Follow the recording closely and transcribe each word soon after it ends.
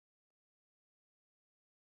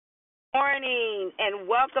Morning and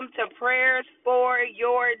welcome to Prayers for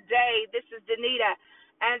Your Day. This is Danita,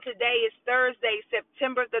 and today is Thursday,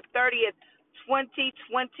 September the 30th,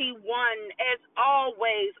 2021. As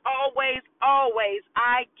always,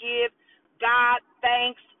 I give God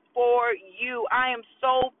thanks for you. I am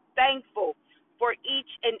so thankful for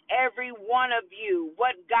each and every one of you,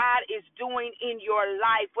 what God is doing in your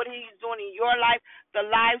life, what He's doing in your life, the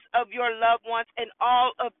lives of your loved ones, and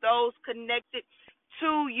all of those connected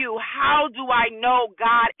to you. How do I know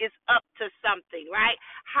God is up to something, right?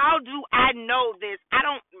 How do I know this? I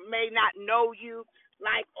don't may not know you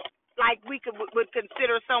like we would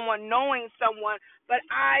consider someone knowing someone, but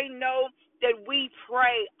I know that we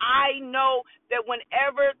pray. I know that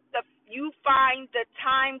whenever you find the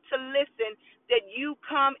time to listen, that you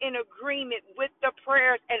come in agreement with the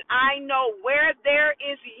prayers, and I know where there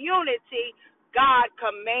is unity, God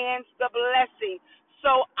commands the blessing.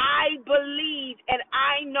 So I believe and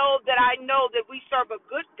I know that we serve a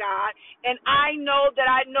good God, and I know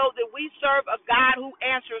that we serve a God who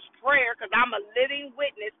answers prayer, because I'm a living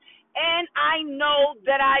witness. And I know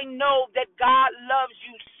that God loves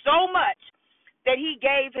you so much that He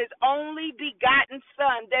gave His only begotten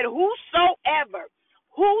Son, that whosoever,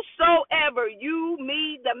 you,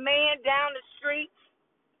 me, the man down the street,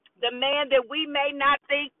 the man that we may not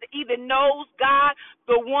think even knows God,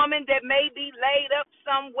 the woman that may be laid up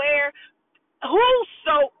somewhere,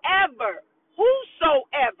 whosoever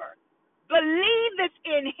believeth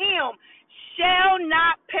in Him shall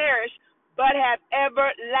not perish but have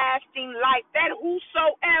everlasting life. That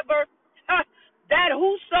whosoever, that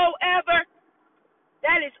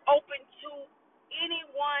is open to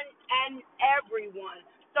anyone and everyone.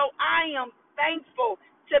 So I am thankful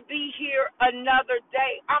to be here another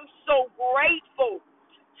day. I'm so grateful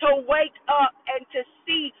to wake up and to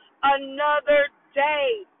see another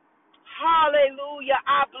day. Hallelujah.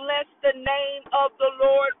 I bless the name of the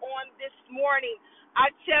Lord on this morning. I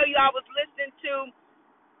tell you, I was listening to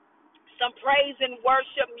some praise and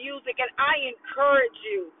worship music, and I encourage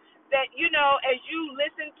you that, as you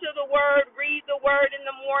listen to the word, read the word in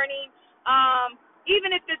the morning,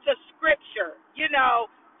 even if it's a scripture,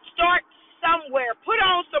 start somewhere. Put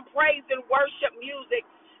on some praise and worship music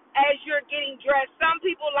as you're getting dressed. Some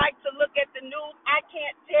people like to look at the news. I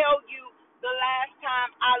can't tell you the last time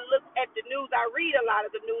I looked at the news. I read a lot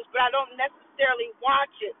of the news, but I don't necessarily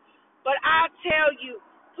watch it. But I'll tell you,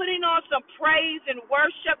 putting on some praise and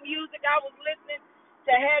worship music. I was listening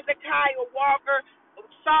to Hezekiah Walker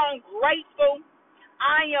song Grateful.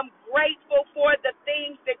 I am grateful for the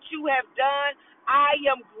things that you have done. I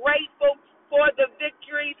am grateful for the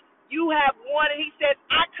victories you have won. And he says,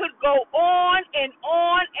 I could go on and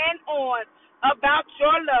on and on about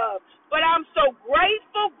your love. But I'm so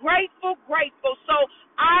grateful. So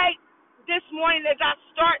this morning as I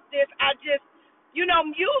start this,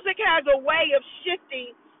 music has a way of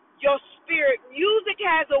shifting your spirit. Music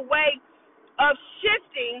has a way of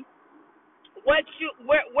shifting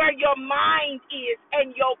where your mind is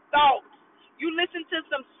and your thoughts. You listen to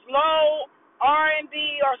some slow R&B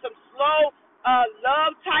or some slow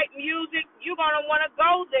love type music, you're gonna want to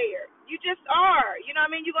go there. You just are. You know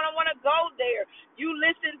what I mean? You're gonna want to go there. You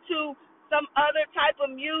listen to some other type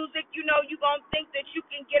of music, you're gonna think that you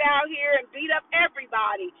can get out here and beat up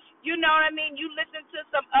everybody. You know what I mean? You listen to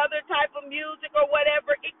some other type of music or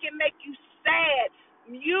whatever, it can make you sad.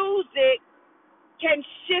 Music can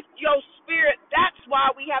shift your spirit. That's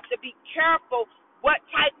why we have to be careful what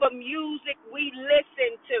type of music we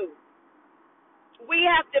listen to. We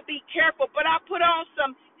have to be careful. But I put on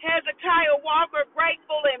some Hezekiah Walker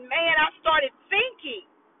Grateful, and man, I started thinking,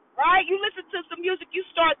 right? You listen to some music, you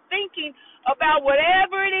start thinking about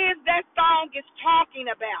whatever it is that song is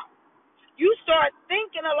talking about. You start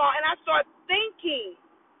thinking along, and I start thinking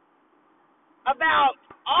about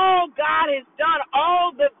all God has done,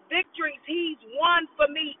 all the victories He's won for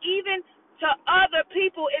me. Even to other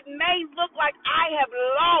people, it may look like I have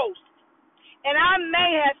lost, and I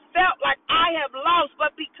may have felt like I have lost,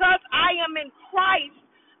 but because I am in Christ,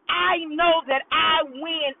 I know that I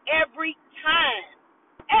win every time.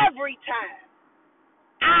 Every time.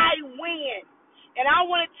 I win. And I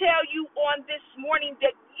want to tell you on this morning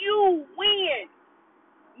that you win,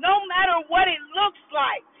 no matter what it looks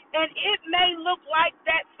like. And it may look like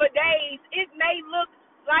that for days. It may look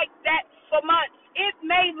like that for months. It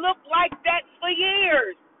may look like that for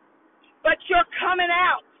years. But you're coming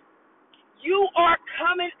out. You are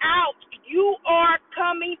coming out. You are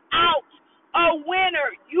coming out a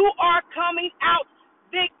winner. You are coming out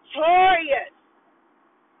victorious.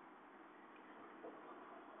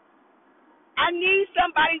 I need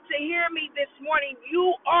somebody to hear me this morning.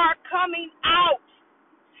 You are coming out.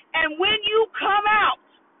 And when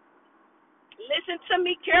to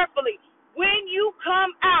me carefully. When you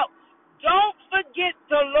come out, don't forget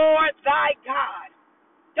the Lord thy God.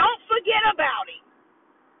 Don't forget about him.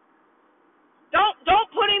 Don't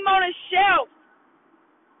put him on a shelf.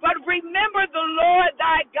 But remember the Lord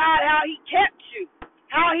thy God, how he kept you,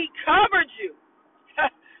 how he covered you.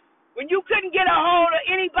 When you couldn't get a hold of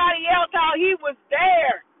anybody else, how he was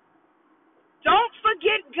there. Don't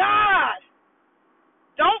forget God.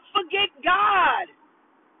 Don't forget God.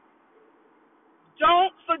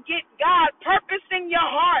 Don't forget God. Purpose in your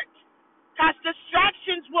heart, because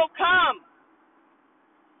distractions will come.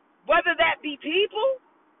 Whether that be people,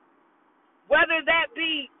 whether that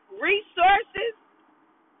be resources,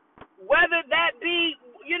 whether that be,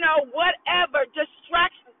 whatever,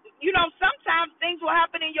 distractions. Sometimes things will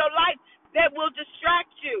happen in your life that will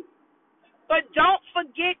distract you. But don't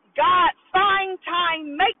forget God. Find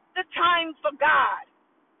time. Make the time for God.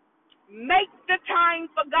 Make the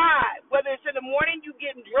time for God. Whether it's in the morning you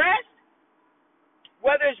getting dressed,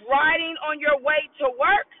 whether it's riding on your way to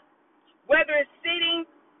work, whether it's sitting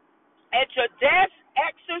at your desk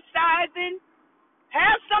exercising,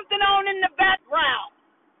 have something on in the background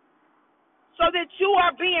so that you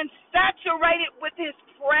are being saturated with his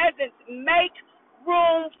presence. Make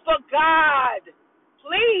room for God.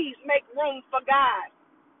 Please make room for God.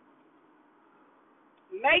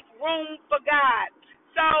 Make room for God.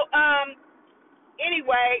 So,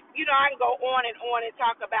 anyway, I can go on and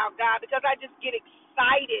talk about God because I just get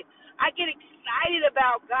excited. I get excited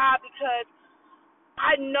about God because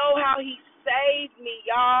I know how he saved me,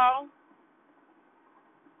 y'all.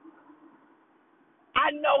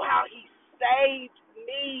 I know how he saved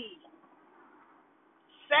me.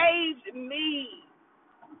 Saved me.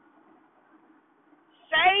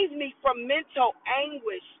 Saved me from mental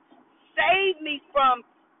anguish. Saved me from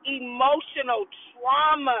emotional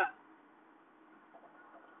trauma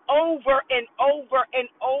over and over and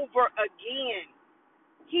over again.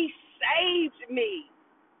 He saved me.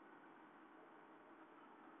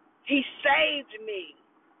 He saved me.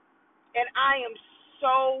 And I am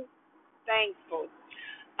so thankful.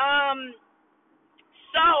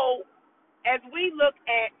 So, as we look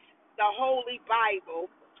at the Holy Bible,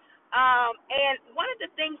 and one of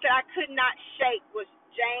the things that I could not shake was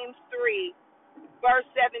James 3, verse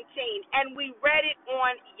 17. And we read it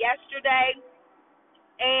on yesterday.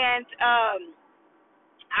 And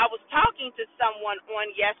I was talking to someone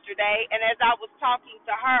on yesterday. And as I was talking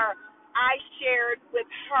to her, I shared with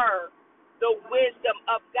her the wisdom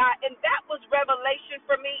of God. And that was revelation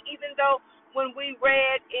for me, even though when we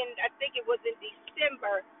read I think it was in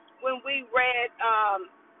December, when we read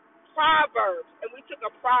Proverbs, and we took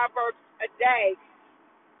a Proverbs a day.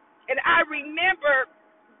 And I remember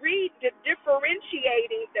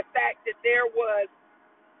differentiating the fact that there was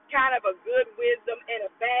kind of a good wisdom and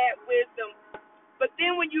a bad wisdom. But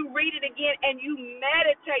then when you read it again and you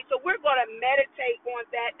meditate, so we're going to meditate on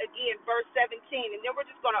that again, verse 17, and then we're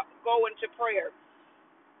just going to go into prayer.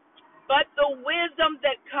 But the wisdom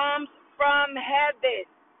that comes from heaven,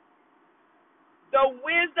 the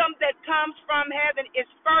wisdom that comes from heaven is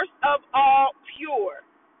first of all pure,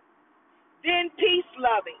 then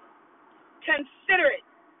peace-loving, considerate,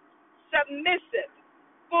 submissive,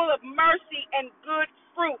 full of mercy and good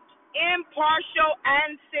fruit, impartial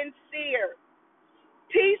and sincere.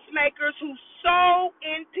 Peacemakers who sow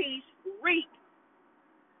in peace reap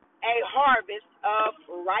a harvest of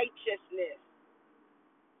righteousness.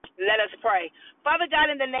 Let us pray. Father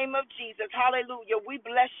God, in the name of Jesus, hallelujah, we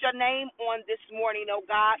bless your name on this morning, oh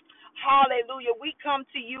God. Hallelujah. We come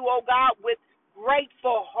to you, oh God, with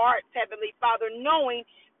grateful hearts, Heavenly Father, knowing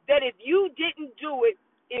that if you didn't do it,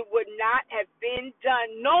 it would not have been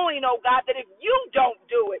done. Knowing, oh God, that if you don't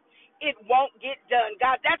do it, it won't get done.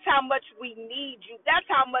 God, that's how much we need you. That's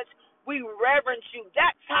how much we reverence you.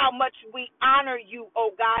 That's how much we honor you,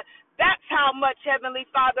 oh God. That's how much, Heavenly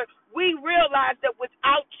Father, we realize that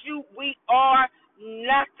without you, we are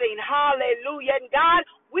nothing. Hallelujah. And God,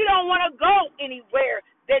 we don't want to go anywhere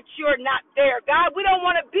that you're not there. God, we don't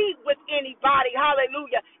want to be with anybody,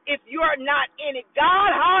 hallelujah, if you're not in it.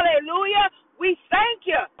 God, hallelujah, we thank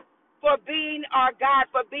you for being our God,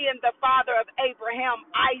 for being the Father of Abraham,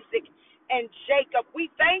 Isaac, and Jacob. We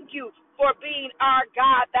thank you for being our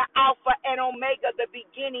God, the Alpha and Omega, the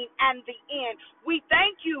beginning and the end. We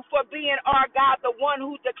thank you for being our God, the one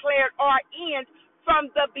who declared our end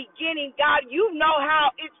from the beginning. God, you know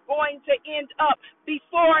how it's going to end up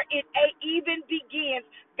before it even begins.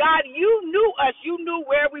 God, you knew us. You knew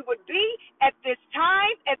where we would be at this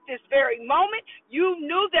time, at this very moment. You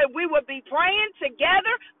knew that we would be praying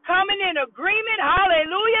together, coming in agreement.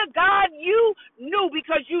 Hallelujah. God, you knew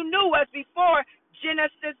because you knew us before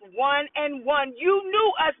Genesis 1:1. You knew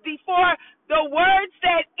us before the word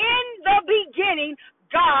said, in the beginning,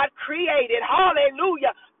 God created.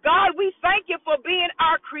 Hallelujah. God, we thank you for being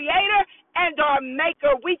our creator and our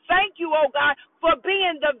maker. We thank you, oh God, for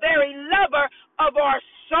being the very lover of our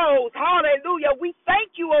souls. Hallelujah. We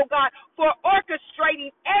thank you, oh God, for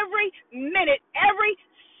orchestrating every minute, every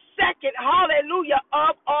second, hallelujah,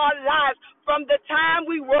 of our lives. From the time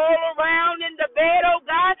we roll around in the bed, oh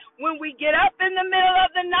God, when we get up in the middle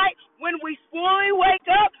of the night, when we fully wake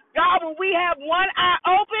up, God, when we have one eye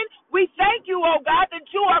open, we thank you, oh God, that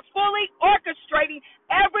you are fully orchestrating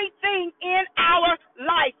everything in our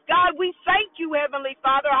life. God, we thank you, Heavenly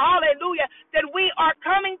Father, hallelujah, that we are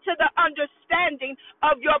coming to the understanding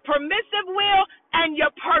of your permissive will and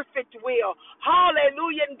your perfect will.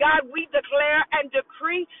 Hallelujah. And God, we declare and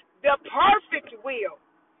decree the perfect will,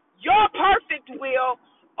 your perfect will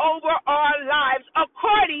over our lives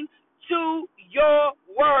according to your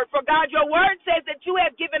word. For God, your word says that you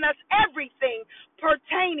have given us everything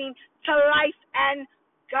pertaining to life and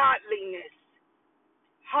godliness.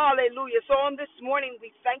 Hallelujah. So on this morning,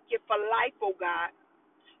 we thank you for life, oh God.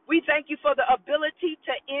 We thank you for the ability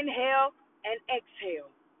to inhale and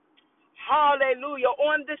exhale. Hallelujah.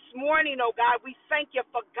 On this morning, oh God, we thank you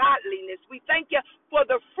for godliness. We thank you for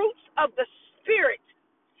the fruits of the Spirit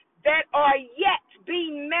that are yet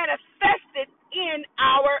being manifested in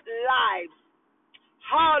our lives.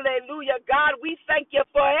 Hallelujah. God, we thank you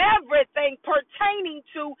for everything pertaining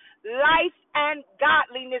to life and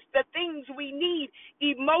godliness, the things we need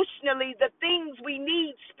emotionally, the things we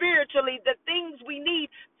need spiritually, the things we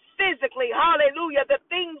need physically. Hallelujah. The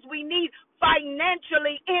things we need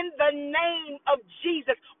financially in the name of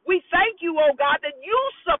Jesus. We thank you, oh God, that you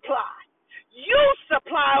supply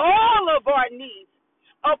all of our needs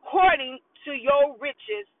according to your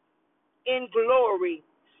riches in glory.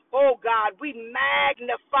 Oh God, we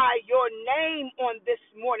magnify your name on this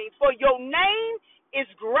morning, for your name is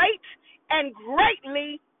great and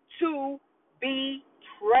greatly to be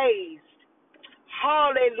praised.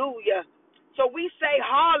 Hallelujah. So we say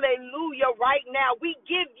hallelujah right now. We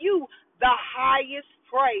give you the highest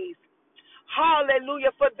praise.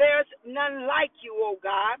 Hallelujah, for there's none like you, oh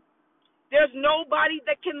God. There's nobody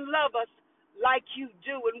that can love us like you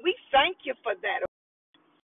do, and we thank you for that.